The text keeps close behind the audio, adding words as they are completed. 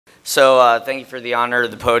Thank you for the honor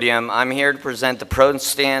of the podium. I'm here to present the pro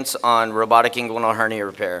stance on robotic inguinal hernia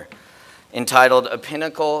repair, entitled A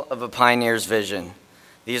Pinnacle of a Pioneer's Vision.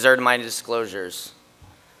 These are my disclosures.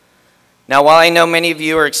 Now, while I know many of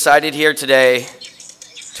you are excited here today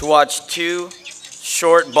to watch two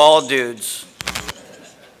short, bald dudes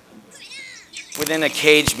within a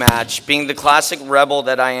cage match, being the classic rebel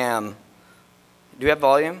that I am. Do you have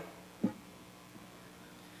volume?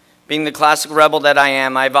 Being the classic rebel that I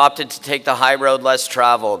am, I've opted to take the high road less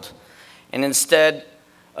traveled. And instead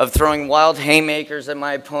of throwing wild haymakers at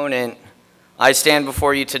my opponent, I stand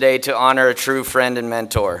before you today to honor a true friend and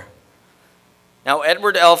mentor. Now,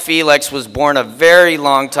 Edward L. Felix was born a very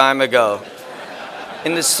long time ago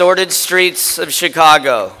in the sordid streets of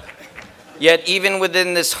Chicago. Yet even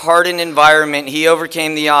within this hardened environment, he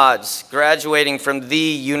overcame the odds, graduating from the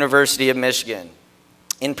University of Michigan.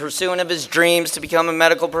 In pursuit of his dreams to become a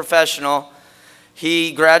medical professional,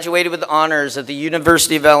 he graduated with honors at the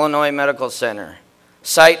University of Illinois Medical Center,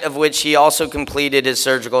 site of which he also completed his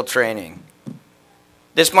surgical training.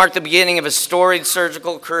 This marked the beginning of a storied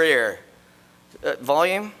surgical career.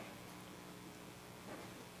 Volume?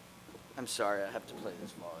 I'm sorry, I have to play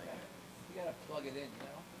this volume. You gotta plug it in,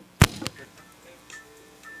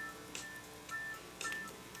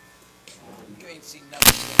 you ain't seen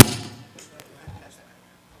nothing yet.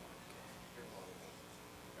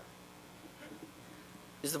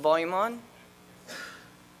 Is the volume on?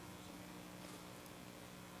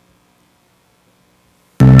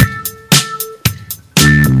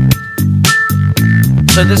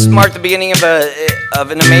 So this marked the beginning of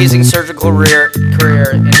an amazing surgical career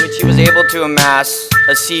in which he was able to amass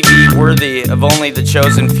a CV worthy of only the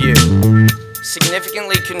chosen few,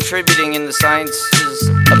 significantly contributing in the sciences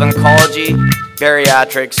of oncology,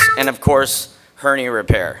 bariatrics, and of course, hernia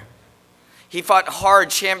repair. He fought hard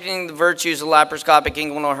championing the virtues of laparoscopic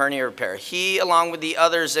inguinal hernia repair. He, along with the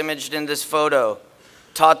others imaged in this photo,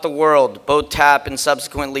 taught the world both TAP and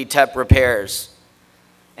subsequently TEP repairs.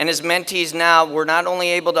 And his mentees now were not only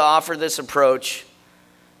able to offer this approach,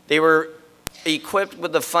 they were equipped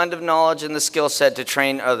with the fund of knowledge and the skill set to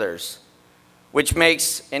train others, which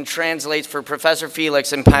makes and translates for Professor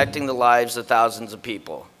Felix impacting the lives of thousands of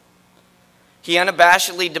people. He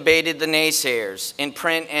unabashedly debated the naysayers in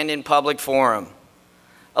print and in public forum.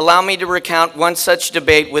 Allow me to recount one such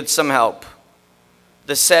debate with some help.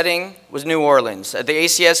 The setting was New Orleans at the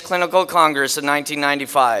ACS Clinical Congress in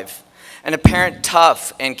 1995. An apparent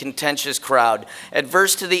tough and contentious crowd,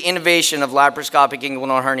 adverse to the innovation of laparoscopic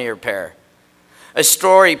inguinal hernia repair. A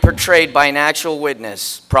story portrayed by an actual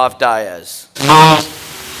witness, Prof. Diaz. No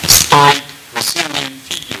stoic, resilient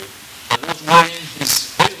figure that was wearing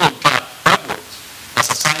his baseball cap backwards as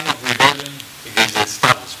a sign of rebellion against the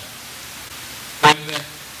establishment. When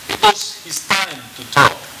it was his time to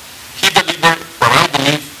talk, he delivered what I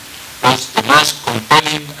believe was the most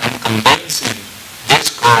compelling and convincing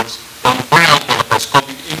discourse on why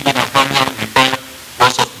laparoscopic inguinal hernia repair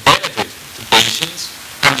was of benefit to patients,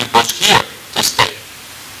 and it was here to stay.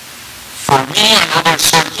 For me and other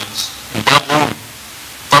surgeons in that room,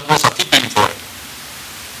 that was a tipping point.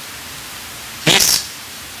 This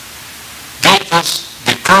gave us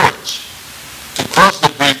the courage to cross the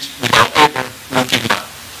bridge without ever looking back.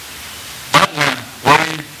 That man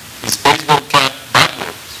wearing his baseball cap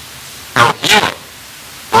backwards, our hero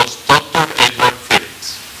was Dr. Edward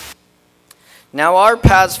Felix. Now our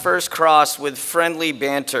paths first crossed with friendly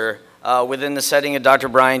banter within the setting of Dr.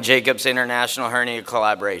 Brian Jacobs' International Hernia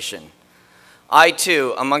Collaboration. I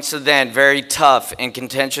too, amongst the then very tough and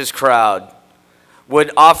contentious crowd,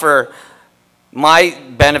 would offer my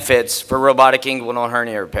benefits for robotic inguinal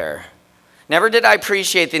hernia repair. Never did I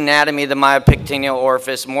appreciate the anatomy of the myopectineal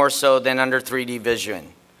orifice more so than under 3D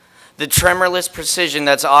vision. The tremorless precision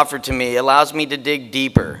that's offered to me allows me to dig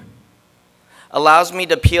deeper, allows me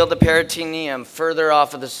to peel the peritoneum further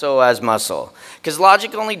off of the psoas muscle. Because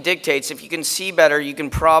logic only dictates if you can see better, you can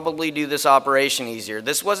probably do this operation easier.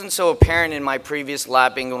 This wasn't so apparent in my previous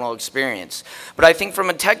lap inguinal experience. But I think from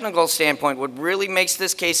a technical standpoint, what really makes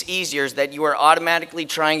this case easier is that you are automatically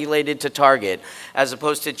triangulated to target, as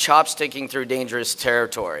opposed to chopsticking through dangerous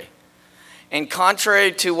territory. And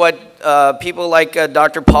contrary to what people like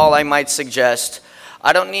Dr. Paul I might suggest,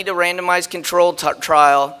 I don't need a randomized controlled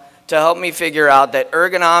trial to help me figure out that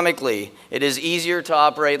ergonomically, it is easier to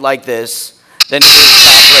operate like this than it is to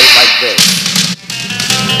operate like this.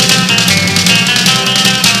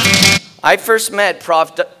 I first met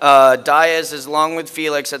Prof. Diaz along with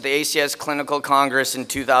Felix at the ACS Clinical Congress in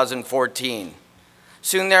 2014.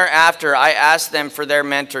 Soon thereafter, I asked them for their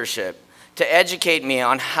mentorship to educate me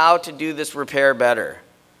on how to do this repair better.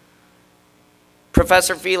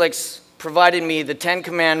 Professor Felix provided me the 10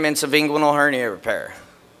 commandments of inguinal hernia repair.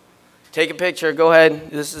 Take a picture, go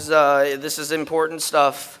ahead. This is important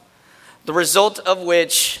stuff. The result of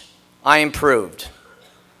which I improved.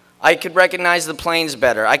 I could recognize the planes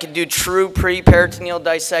better. I could do true pre-peritoneal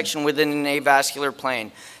dissection within an avascular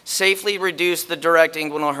plane. Safely reduce the direct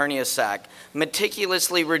inguinal hernia sac.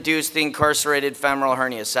 Meticulously reduce the incarcerated femoral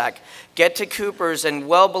hernia sac. Get to Cooper's and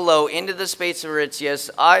well below into the space of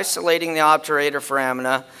Ritzius, isolating the obturator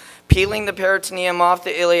foramina, peeling the peritoneum off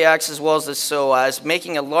the iliacs as well as the psoas,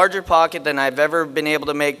 making a larger pocket than I've ever been able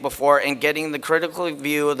to make before, and getting the critical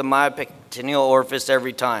view of the myoperitoneal orifice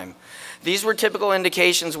every time. These were typical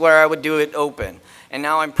indications where I would do it open, and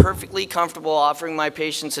now I'm perfectly comfortable offering my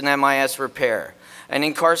patients an MIS repair, an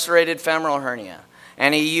incarcerated femoral hernia,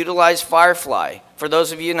 and a utilized Firefly. For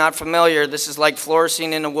those of you not familiar, this is like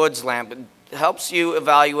fluorescein in a woods lamp. It helps you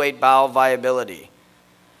evaluate bowel viability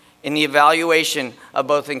in the evaluation of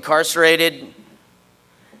both incarcerated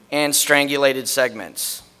and strangulated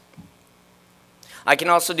segments. I can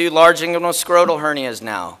also do large inguinal scrotal hernias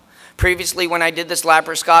now. Previously, when I did this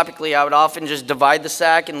laparoscopically, I would often just divide the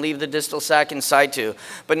sac and leave the distal sac in situ.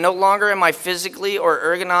 But no longer am I physically or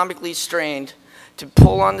ergonomically strained to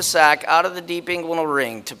pull on the sac out of the deep inguinal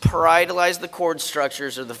ring, to parietalize the cord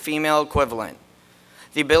structures or the female equivalent.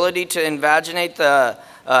 The ability to invaginate the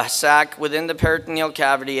sac within the peritoneal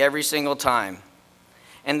cavity every single time.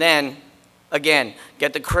 And then, again,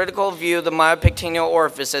 get the critical view of the myoperitoneal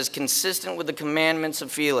orifice as consistent with the commandments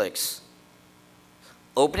of Felix.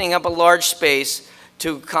 Opening up a large space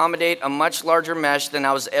to accommodate a much larger mesh than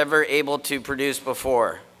I was ever able to produce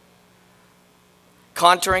before.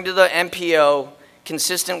 Contouring to the MPO,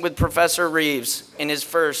 consistent with Professor Reeves in his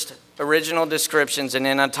first original descriptions and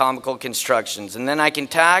anatomical constructions. And then I can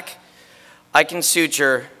tack, I can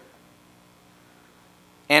suture,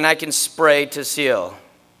 and I can spray to seal.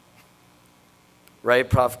 Right,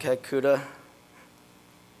 Prof. Kakuda?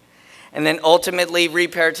 And then ultimately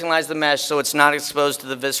reperitonealize the mesh so it's not exposed to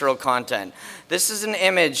the visceral content. This is an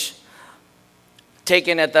image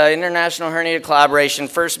taken at the International Hernia Collaboration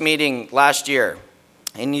first meeting last year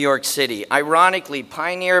in New York City. Ironically,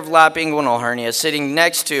 pioneer of lap inguinal hernia, sitting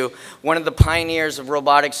next to one of the pioneers of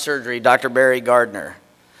robotic surgery, Dr. Barry Gardner.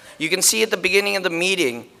 You can see at the beginning of the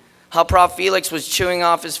meeting how Prof. Felix was chewing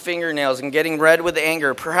off his fingernails and getting red with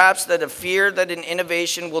anger, perhaps that a fear that an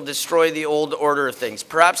innovation will destroy the old order of things,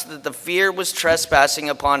 perhaps that the fear was trespassing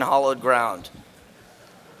upon hallowed ground.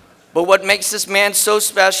 But what makes this man so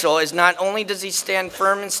special is not only does he stand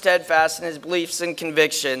firm and steadfast in his beliefs and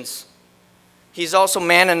convictions, he's also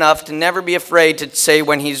man enough to never be afraid to say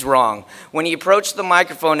when he's wrong. When he approached the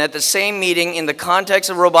microphone at the same meeting in the context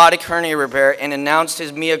of robotic hernia repair and announced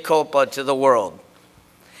his mea culpa to the world.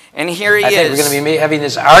 And here he is. I think we're going to be having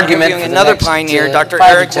this argument for another the next, pioneer, Dr.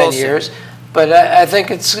 5 Eric to 10 Wilson. years, but I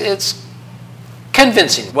think it's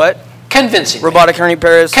convincing. What? Convincing. Robotic hernia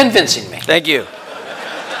repair is? Convincing me. Thank you.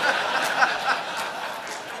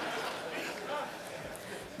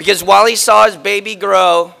 Because while he saw his baby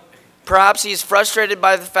grow, perhaps he's frustrated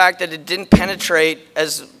by the fact that it didn't penetrate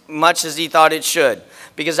as much as he thought it should.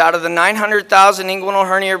 Because out of the 900,000 inguinal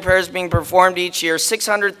hernia repairs being performed each year,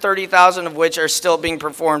 630,000 of which are still being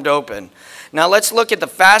performed open. Now let's look at the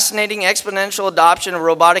fascinating exponential adoption of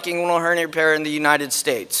robotic inguinal hernia repair in the United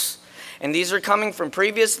States. And these are coming from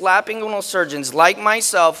previous lap inguinal surgeons like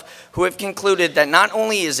myself who have concluded that not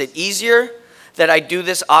only is it easier, that I do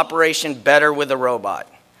this operation better with a robot.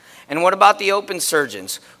 And what about the open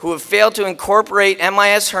surgeons who have failed to incorporate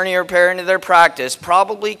MIS hernia repair into their practice,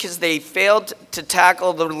 probably because they failed to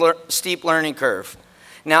tackle the steep learning curve,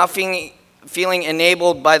 now feeling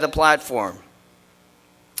enabled by the platform?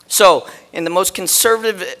 So, in the most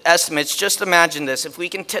conservative estimates, just imagine this. If we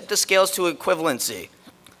can tip the scales to equivalency,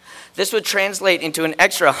 this would translate into an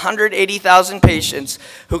extra 180,000 patients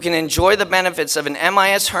who can enjoy the benefits of an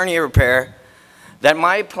MIS hernia repair that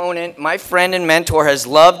my opponent, my friend and mentor, has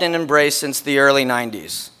loved and embraced since the early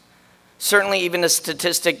 90s. Certainly even a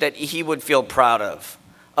statistic that he would feel proud of,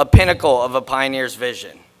 a pinnacle of a pioneer's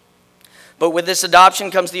vision. But with this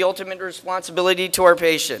adoption comes the ultimate responsibility to our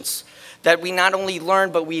patients, that we not only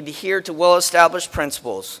learn, but we adhere to well-established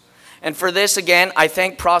principles. And for this, again, I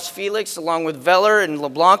thank Prof. Felix, along with Veller and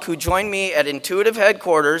LeBlanc, who joined me at Intuitive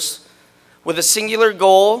Headquarters with a singular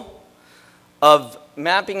goal of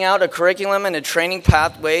mapping out a curriculum and a training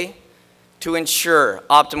pathway to ensure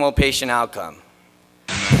optimal patient outcome.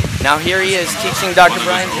 Now here he is teaching Dr.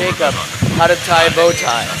 Brian Jacob how to tie a bow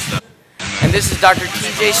tie. And this is Dr.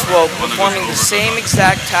 TJ Swope performing the same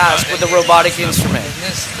exact task with a robotic instrument.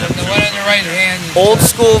 The one on the right hand. Old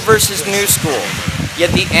school versus new school.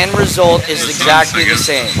 yet the end result is exactly the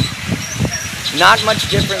same. Not much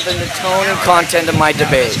different than the tone and content of my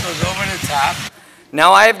debate. Goes over the top.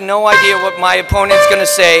 Now I have no idea what my opponent's gonna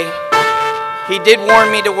say. He did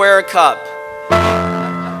warn me to wear a cup.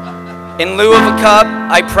 In lieu of a cup,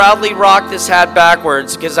 I proudly rock this hat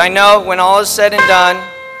backwards because I know when all is said and done,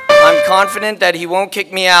 I'm confident that he won't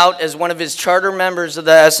kick me out as one of his charter members of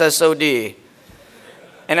the SSOD.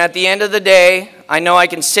 And at the end of the day, I know I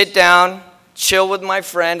can sit down, chill with my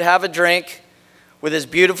friend, have a drink with his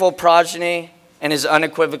beautiful progeny and his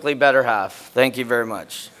unequivocally better half. Thank you very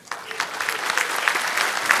much.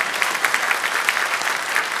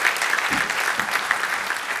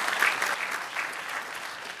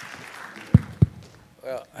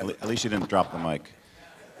 Well, At least you didn't drop the mic.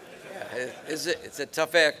 yeah, it's a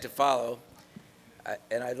tough act to follow.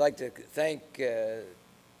 And I'd like to thank the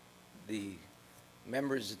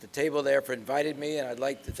members at the table there for inviting me, and I'd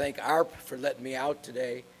like to thank ARP for letting me out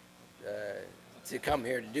today to come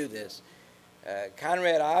here to do this.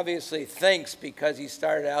 Conrad obviously thinks, because he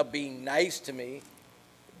started out being nice to me,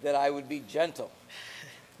 that I would be gentle.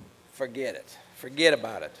 Forget it. Forget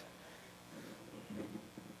about it.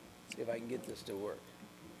 See if I can get this to work.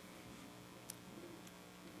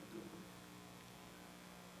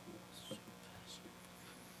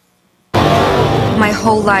 My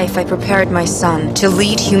whole life, I prepared my son to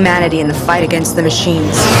lead humanity in the fight against the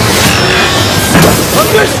machines. On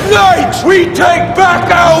this night, we take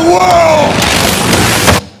back our world!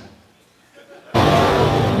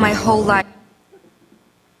 My whole life.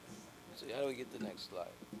 See, how do we get the next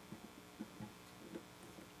slide?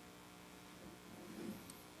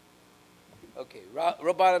 Okay,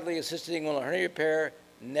 robotically assisted inguinal hernia repair,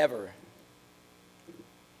 never.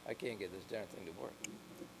 I can't get this darn thing to work.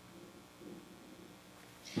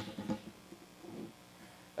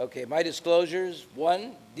 Okay, my disclosures.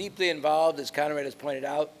 1, deeply involved, as Conrad has pointed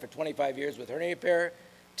out, for 25 years with hernia repair.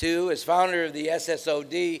 2, as founder of the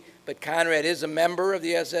SSOD, but Conrad is a member of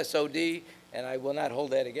the SSOD, and I will not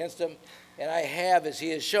hold that against him. And I have, as he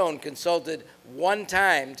has shown, consulted 1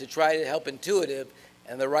 time to try to help Intuitive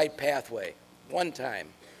and the right pathway. 1 time.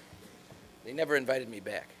 They never invited me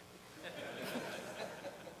back.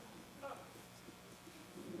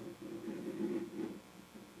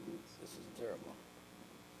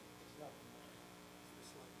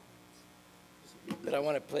 But I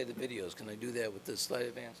want to play the videos. Can I do that with this slide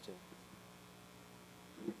advance too?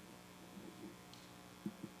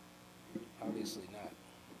 Obviously not.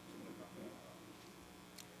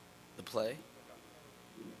 The play?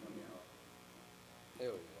 There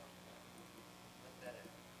we go.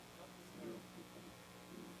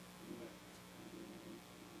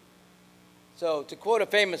 So to quote a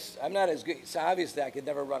famous, I'm not as good, so obviously I could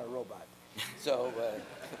never run a robot. So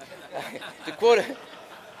to quote a,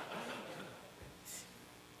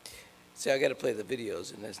 see, I got to play the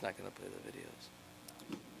videos, and that's not going to play the videos.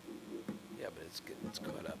 Yeah, but it's good. It's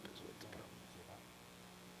caught up, is what the problem is.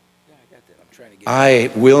 Yeah, I got that. I'm trying to get.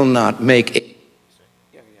 I will not make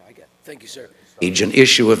Yeah, I got it. Thank you, sir. age an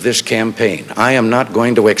issue of this campaign. I am not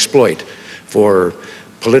going to exploit, for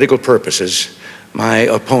political purposes, my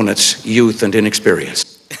opponent's youth and inexperience.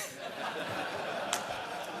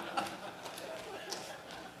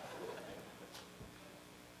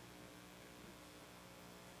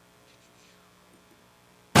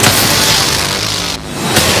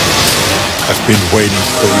 I've been waiting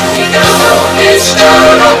for you.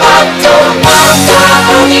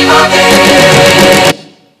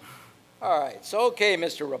 All right. So, okay,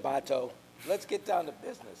 Mr. Roboto, let's get down to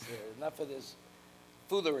business here. Enough of this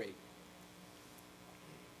foolery.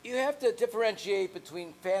 You have to differentiate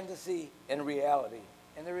between fantasy and reality,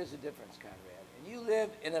 and there is a difference, Conrad. And you live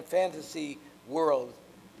in a fantasy world,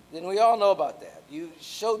 then we all know about that. You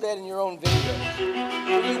showed that in your own videos.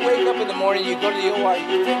 When you wake up in the morning, you go to the OR,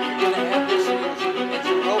 you think you're going to have this, and it's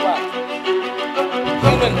a robot.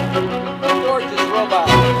 Human, gorgeous robot.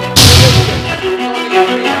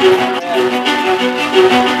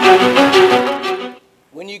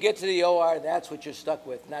 When you get to the OR, that's what you're stuck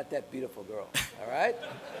with, not that beautiful girl, all right?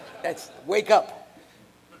 That's, wake up.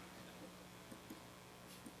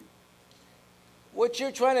 What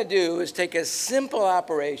you're trying to do is take a simple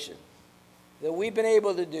operation that we've been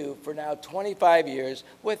able to do for now 25 years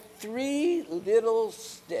with 3 little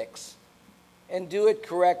sticks and do it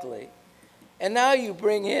correctly. And now you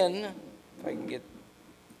bring in, if I can get,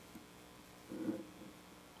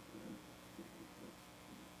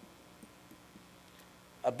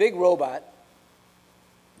 a big robot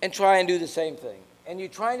and try and do the same thing. And you're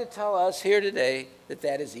trying to tell us here today that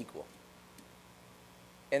that is equal.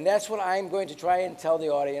 And that's what I'm going to try and tell the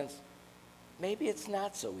audience. Maybe it's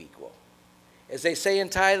not so equal. As they say in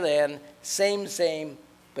Thailand, same,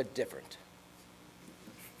 but different.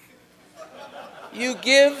 You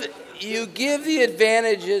give the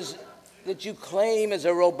advantages that you claim as a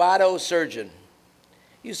robotosurgeon.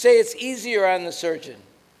 You say it's easier on the surgeon.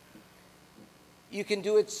 You can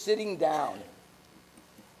do it sitting down.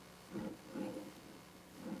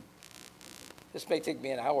 This may take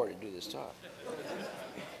me an hour to do this talk.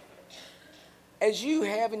 As you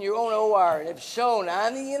have in your own OR and have shown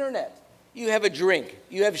on the internet, you have a drink,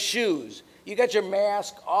 you have shoes, you got your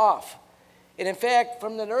mask off. And in fact,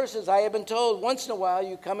 from the nurses, I have been told once in a while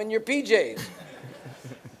you come in your PJs.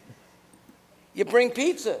 You bring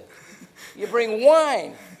pizza, you bring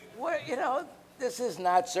wine. What, you know, this is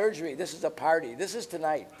not surgery. This is a party. This is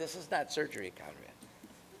tonight. This is not surgery, Conrad.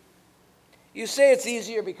 You say it's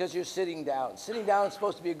easier because you're sitting down. Sitting down is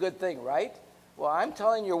supposed to be a good thing, right? Well, I'm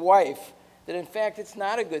telling your wife that in fact it's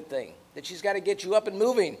not a good thing, that she's got to get you up and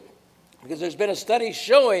moving. Because there's been a study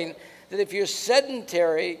showing that if you're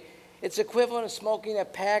sedentary, it's equivalent of smoking a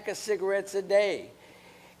pack of cigarettes a day.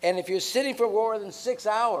 And if you're sitting for more than 6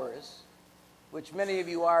 hours, which many of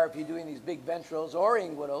you are if you're doing these big ventrals or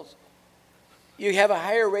inguinals, you have a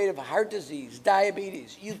higher rate of heart disease,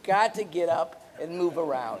 diabetes. You've got to get up and move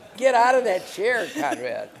around. Get out of that chair,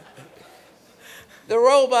 Conrad. The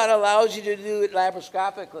robot allows you to do it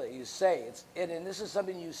laparoscopically, you say. And this is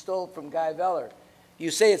something you stole from Guy Veller. You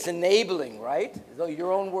say it's enabling, right? Though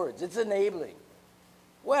your own words, it's enabling.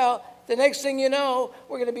 Well, the next thing you know,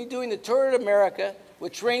 we're going to be doing the Tour of America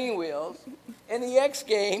with training wheels and the X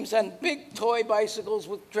Games on big toy bicycles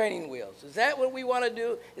with training wheels. Is that what we want to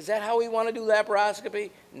do? Is that how we want to do laparoscopy?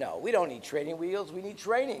 No, we don't need training wheels. We need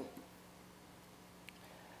training.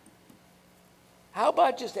 How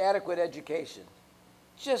about just adequate education?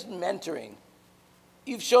 Just mentoring.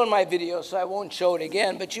 You've shown my video, so I won't show it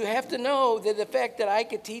again, but you have to know that the fact that I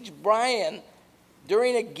could teach Brian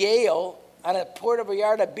during a gale on a Puerto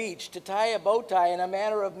Vallarta beach to tie a bow tie in a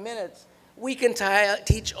matter of minutes, we can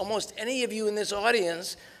teach almost any of you in this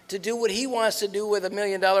audience to do what he wants to do with $1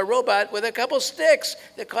 million robot with a couple sticks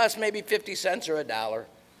that cost maybe 50 cents or $1.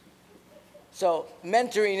 So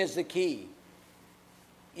mentoring is the key.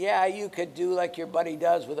 Yeah, you could do like your buddy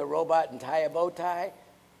does with a robot and tie a bow tie,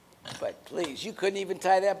 but please, you couldn't even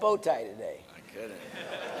tie that bow tie today. I couldn't.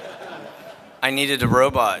 I needed a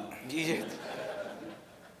robot. Let me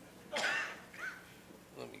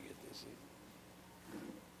get this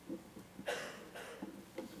in.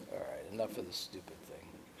 All right, enough of the stupid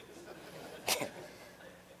thing.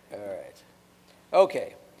 All right.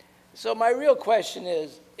 Okay. So my real question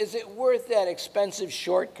is it worth that expensive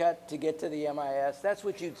shortcut to get to the MIS? That's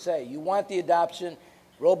what you'd say. You want the adoption,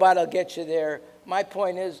 robot will get you there. My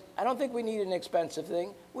point is, I don't think we need an expensive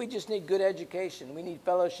thing. We just need good education. We need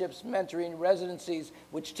fellowships, mentoring, residencies,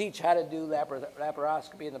 which teach how to do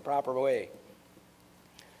laparoscopy in the proper way.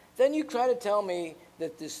 Then you try to tell me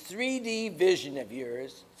that this 3D vision of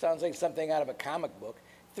yours, sounds like something out of a comic book,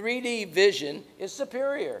 3D vision is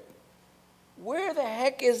superior. Where the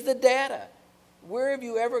heck is the data? Where have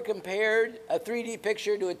you ever compared a 3D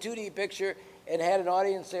picture to a 2D picture and had an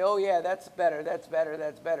audience say, oh yeah, that's better, that's better,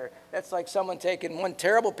 that's better. That's like someone taking one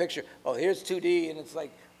terrible picture, oh here's 2D, and it's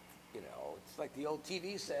like, you know, it's like the old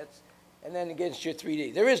TV sets, and then against your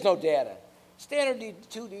 3D. There is no data. Standard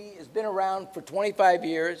 2D has been around for 25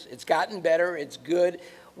 years. It's gotten better, it's good.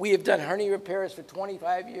 We have done hernia repairs for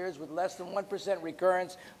 25 years with less than 1%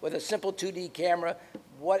 recurrence with a simple 2D camera.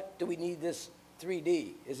 What do we need this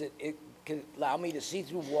 3D? It can allow me to see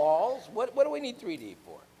through walls? What do we need 3D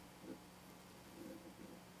for?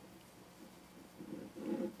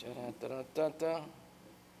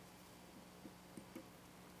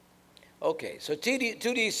 Okay, so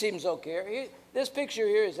 2D seems okay. This picture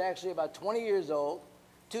here is actually about 20 years old.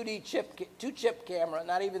 2D chip, 2-chip camera,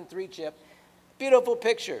 not even 3-chip. Beautiful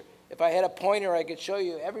picture. If I had a pointer, I could show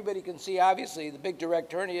you. Everybody can see, obviously, the big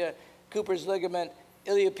direct hernia, Cooper's ligament,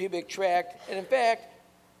 iliopubic tract, and in fact,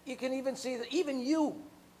 you can even see, even you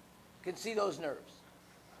can see those nerves.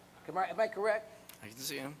 Am I correct? I can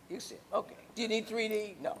see them. You see them, okay. Do you need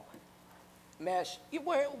 3D? No. Mesh,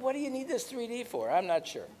 what do you need this 3D for? I'm not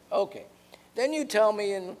sure. Okay. Then you tell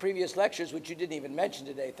me in previous lectures, which you didn't even mention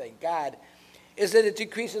today, thank God, is that it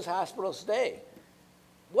decreases hospital stay.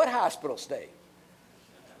 What hospital stay?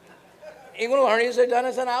 Inguinal hernias are done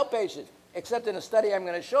as an outpatient, except in a study I'm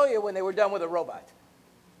going to show you when they were done with a robot.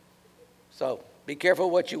 So be careful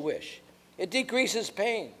what you wish. It decreases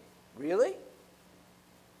pain. Really?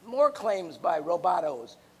 More claims by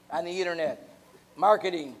robotos on the internet.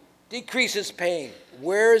 Marketing decreases pain.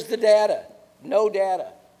 Where's the data? No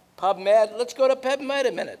data. PubMed, let's go to PubMed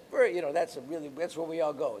a minute. That's where we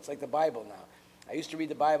all go. It's like the Bible now. I used to read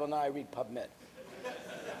the Bible, now I read PubMed.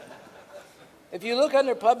 If you look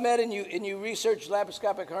under PubMed and you research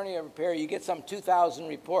laparoscopic hernia repair, you get some 2,000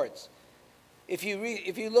 reports. If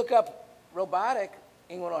you look up robotic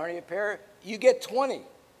inguinal hernia repair, you get 20.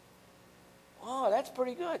 Oh, that's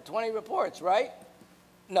pretty good. 20 reports, right?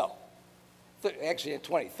 No. Actually,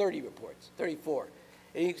 30 reports, 34.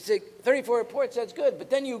 And you say 34 reports, that's good. But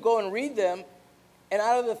then you go and read them, and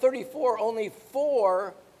out of the 34, only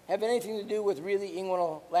 4 have anything to do with really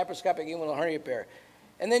laparoscopic inguinal hernia repair.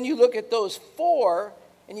 And then you look at those 4,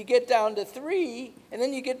 and you get down to 3, and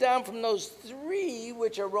then you get down from those 3,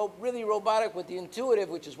 which are really robotic with the intuitive,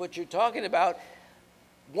 which is what you're talking about.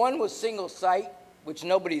 1 was single site, which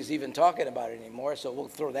nobody's even talking about anymore, so we'll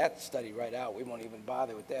throw that study right out. We won't even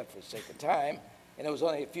bother with that for the sake of time. And it was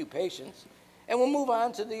only a few patients. And we'll move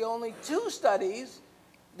on to the only 2 studies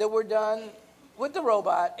that were done with the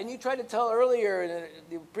robot. And you tried to tell earlier in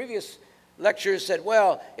the previous lectures said,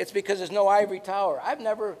 well, it's because there's no ivory tower. I've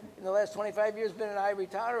never, in the last 25 years, been in an ivory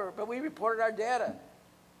tower, but we reported our data.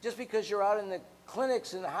 Just because you're out in the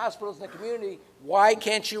clinics and the hospitals in the community, why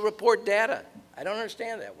can't you report data? I don't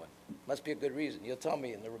understand that one. Must be a good reason. You'll tell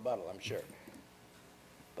me in the rebuttal, I'm sure.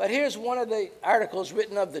 But here's one of the articles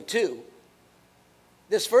written of the 2.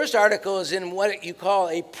 This first article is in what you call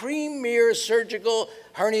a premier surgical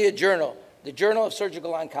hernia journal, the Journal of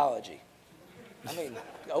Surgical Oncology. I mean,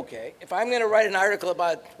 okay. If I'm going to write an article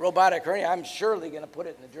about robotic hernia, I'm surely going to put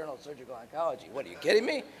it in the Journal of Surgical Oncology. What, are you kidding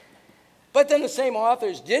me? But then the same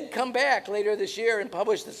authors did come back later this year and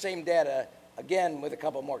publish the same data, again, with a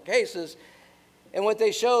couple more cases. And what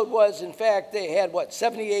they showed was, in fact, they had,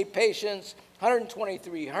 78 patients,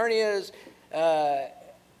 123 hernias.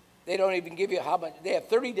 They don't even give you how much. They have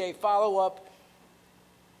 30-day follow-up.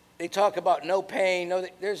 They talk about no pain.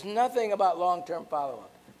 There's nothing about long-term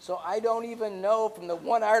follow-up. So I don't even know from the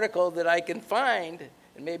one article that I can find,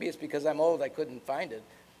 and maybe it's because I'm old I couldn't find it,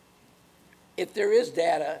 if there is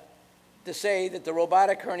data to say that the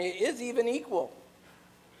robotic hernia is even equal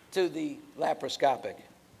to the laparoscopic.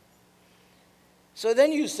 So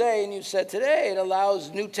then you say, and you said today, it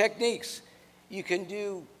allows new techniques. You can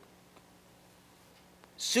do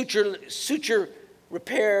suture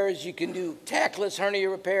repairs. You can do tackless hernia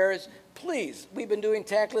repairs. Please, we've been doing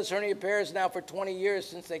tackless hernia repairs now for 20 years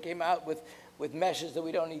since they came out with meshes that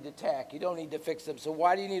we don't need to tack. You don't need to fix them. So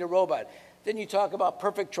why do you need a robot? Then you talk about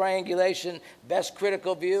perfect triangulation, best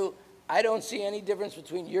critical view. I don't see any difference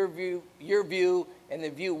between your view and the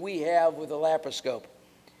view we have with a laparoscope.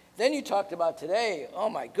 Then you talked about today, oh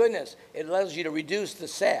my goodness, it allows you to reduce the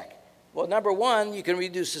sac. Well, number 1, you can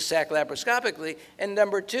reduce the sac laparoscopically, and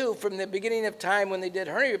number 2, from the beginning of time when they did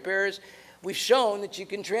hernia repairs, we've shown that you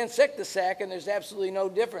can transect the sac and there's absolutely no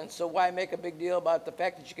difference. So why make a big deal about the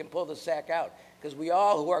fact that you can pull the sac out? Because we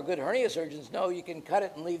all who are good hernia surgeons know you can cut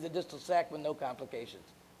it and leave the distal sac with no complications.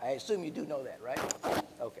 I assume you do know that, right?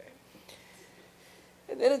 Okay.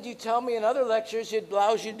 And then you tell me in other lectures it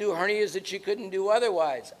allows you to do hernias that you couldn't do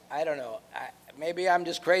otherwise. I don't know. Maybe I'm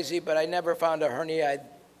just crazy, but I never found a hernia I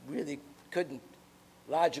really couldn't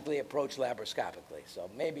logically approach laparoscopically. So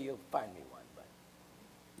maybe you'll find me one, but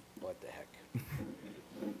what the heck.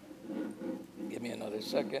 Give me another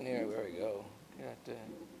second here. There we go.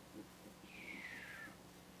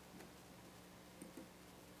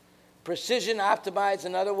 Precision optimized,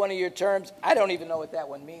 another one of your terms. I don't even know what that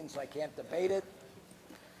one means, so I can't debate it.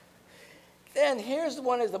 Then here's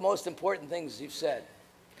one of the most important things you've said.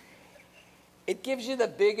 It gives you the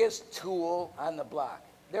biggest tool on the block.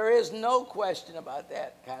 There is no question about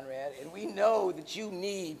that, Conrad, and we know that you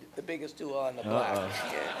need the biggest tool on the block.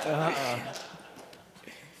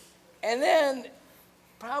 And then,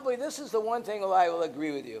 probably this is the one thing I will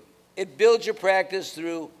agree with you. It builds your practice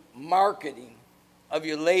through marketing of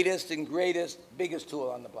your latest and greatest, biggest tool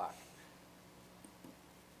on the block.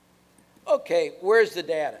 Okay, where's the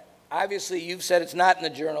data? Obviously, you've said it's not in the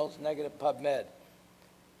journals, negative PubMed.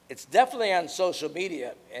 It's definitely on social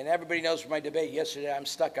media, and everybody knows from my debate yesterday, I'm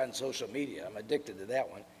stuck on social media. I'm addicted to that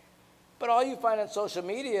one. But all you find on social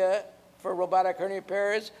media for robotic hernia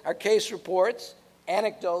repairs are case reports,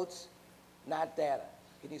 anecdotes, not data.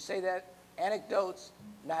 Can you say that? Anecdotes,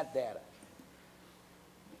 not data.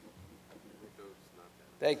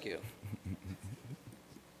 Thank you.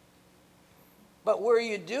 But where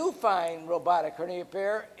you do find robotic hernia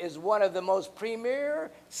repair is one of the most premier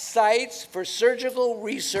sites for surgical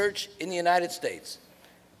research in the United States,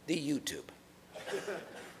 the YouTube.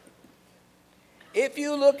 If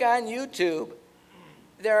you look on YouTube,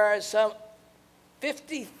 there are some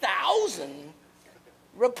 50,000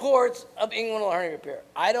 reports of inguinal hernia repair.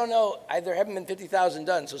 I don't know, there haven't been 50,000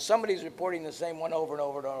 done, so somebody's reporting the same one over and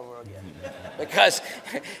over and over again. Because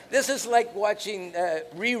this is like watching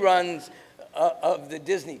reruns of the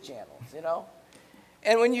Disney channels, you know?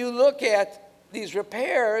 And when you look at these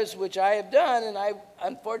repairs, which I have done, and I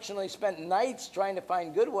unfortunately spent nights trying to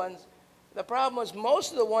find good ones, the problem was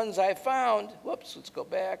most of the ones I found, whoops, let's go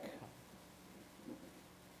back.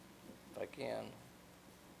 If I can.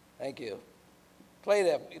 Thank you. Play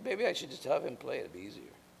that. Maybe I should just have him play it. It'd be easier.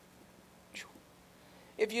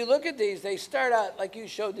 If you look at these, they start out like you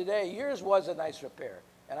showed today. Yours was a nice repair,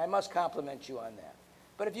 and I must compliment you on that.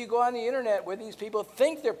 But if you go on the internet where these people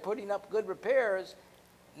think they're putting up good repairs,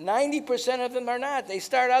 90% of them are not. They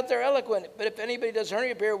start out, they're eloquent, but if anybody does hernia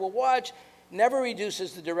repair, will watch, never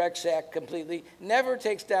reduces the direct sac completely, never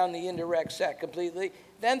takes down the indirect sac completely,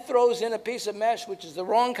 then throws in a piece of mesh, which is the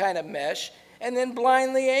wrong kind of mesh, and then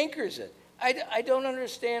blindly anchors it. I don't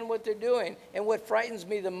understand what they're doing. And what frightens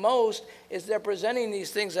me the most is they're presenting these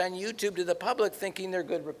things on YouTube to the public thinking they're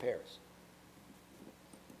good repairs.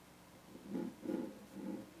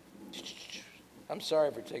 I'm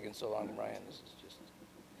sorry for taking so long, Brian. This is just,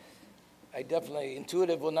 I definitely,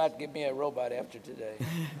 Intuitive will not give me a robot after today.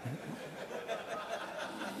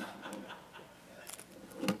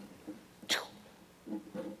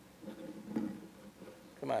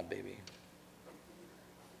 Come on, baby.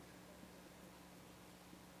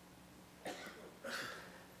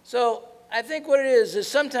 So I think what it is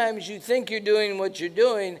sometimes you think you're doing what you're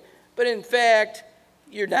doing, but in fact,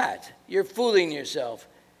 you're not. You're fooling yourself.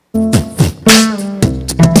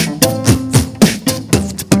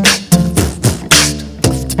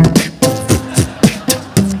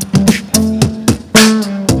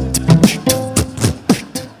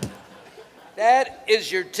 That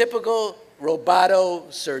is your typical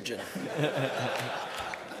roboto surgeon.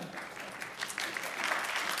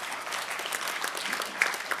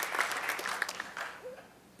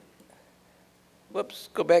 Whoops,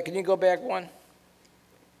 go back. Can you go back one?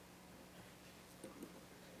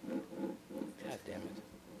 God damn it.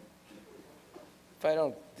 If I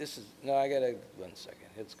don't, this is, no, I gotta, 1 second.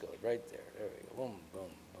 Let's go right there. There we go. Boom,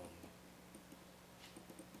 boom, boom.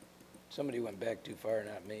 Somebody went back too far,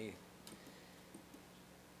 not me.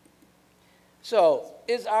 So,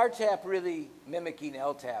 is RTAP really mimicking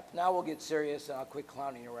LTAP? Now we'll get serious and I'll quit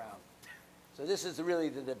clowning around. So this is really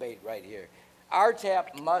the debate right here.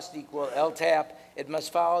 RTAP must equal LTAP. It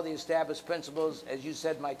must follow the established principles. As you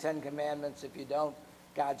said, my 10 commandments. If you don't,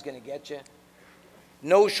 God's going to get you.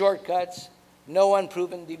 No shortcuts, no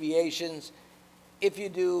unproven deviations. If you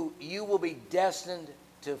do, you will be destined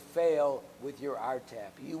to fail with your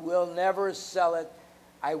RTAP. You will never sell it.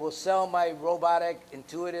 I will sell my robotic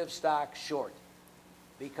intuitive stock short,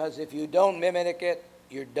 because if you don't mimic it,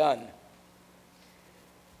 you're done.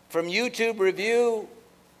 From YouTube review,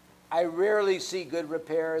 I rarely see good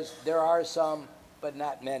repairs. There are some, but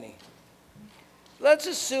not many. Let's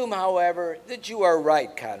assume, however, that you are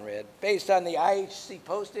right, Conrad. Based on the IHC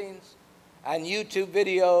postings, on YouTube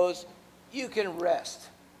videos, you can rest.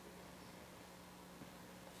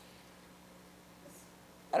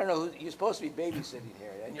 I don't know, you're supposed to be babysitting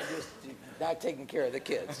here, and you're just not taking care of the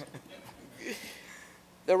kids.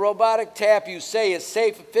 The robotic tap, you say, is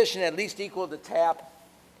safe, efficient, at least equal to tap.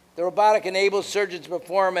 The robotic enables surgeons to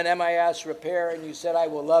perform an MIS repair, and you said, I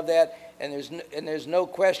will love that, and there's no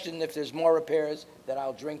question if there's more repairs that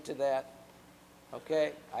I'll drink to that.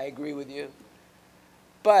 Okay, I agree with you.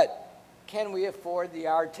 But can we afford the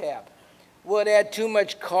RTAP? Will it add too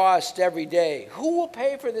much cost every day? Who will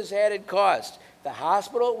pay for this added cost? The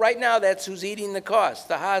hospital? Right now, that's who's eating the cost,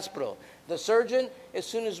 the hospital. The surgeon, as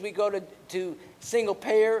soon as we go to single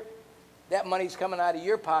payer, that money's coming out of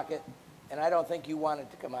your pocket, and I don't think you want it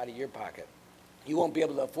to come out of your pocket. You won't be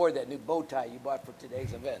able to afford that new bow tie you bought for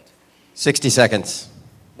today's event. 60 seconds.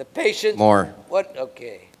 The patient. More. What?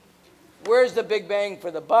 Okay. Where's the big bang for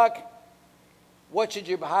the buck? What should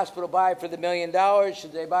your hospital buy for the $1 million?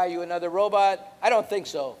 Should they buy you another robot? I don't think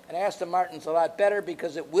so. And Aston Martin's a lot better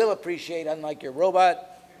because it will appreciate, unlike your robot.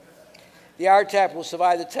 The RTAP will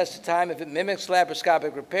survive the test of time if it mimics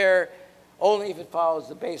laparoscopic repair, only if it follows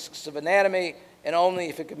the basics of anatomy, and only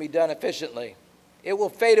if it can be done efficiently. It will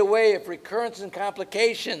fade away if recurrence and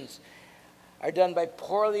complications are done by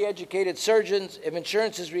poorly educated surgeons, if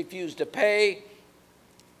insurances refuse to pay.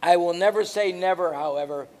 I will never say never,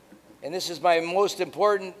 however, and this is my most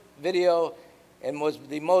important video and was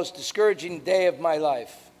the most discouraging day of my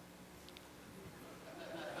life.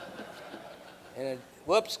 And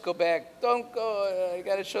whoops, go back. Don't go. I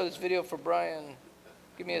got to show this video for Brian.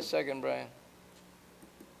 Give me a second, Brian.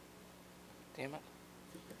 Damn it.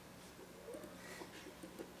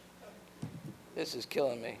 This is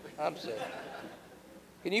killing me. I'm sorry.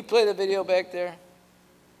 Can you play the video back there?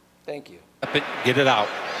 Thank you. Get it out.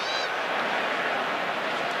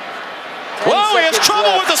 Whoa, he has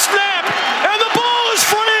trouble with the snap, and the ball is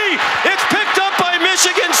free. It's picked up by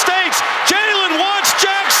Michigan State's Jalen Watts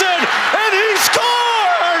Jackson, and he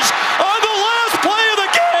scores on the last play of the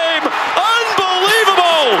game.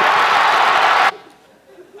 Unbelievable.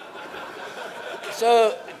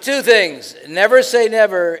 So, two things. Never say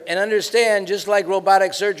never, and understand, just like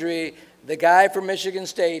robotic surgery, the guy from Michigan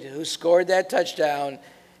State who scored that touchdown,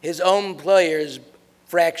 his own players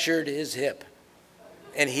fractured his hip,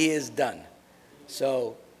 and he is done.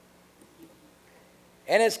 So,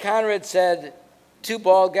 and as Conrad said, two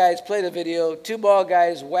bald guys, play the video, two bald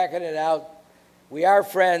guys whacking it out. We are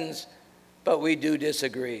friends, but we do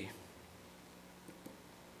disagree.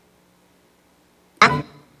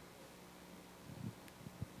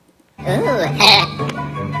 You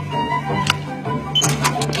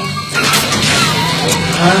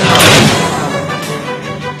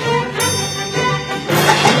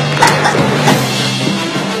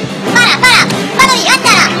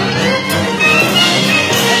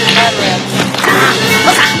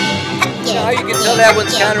know how you can tell that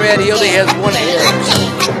one's Conrad? He only has one hair.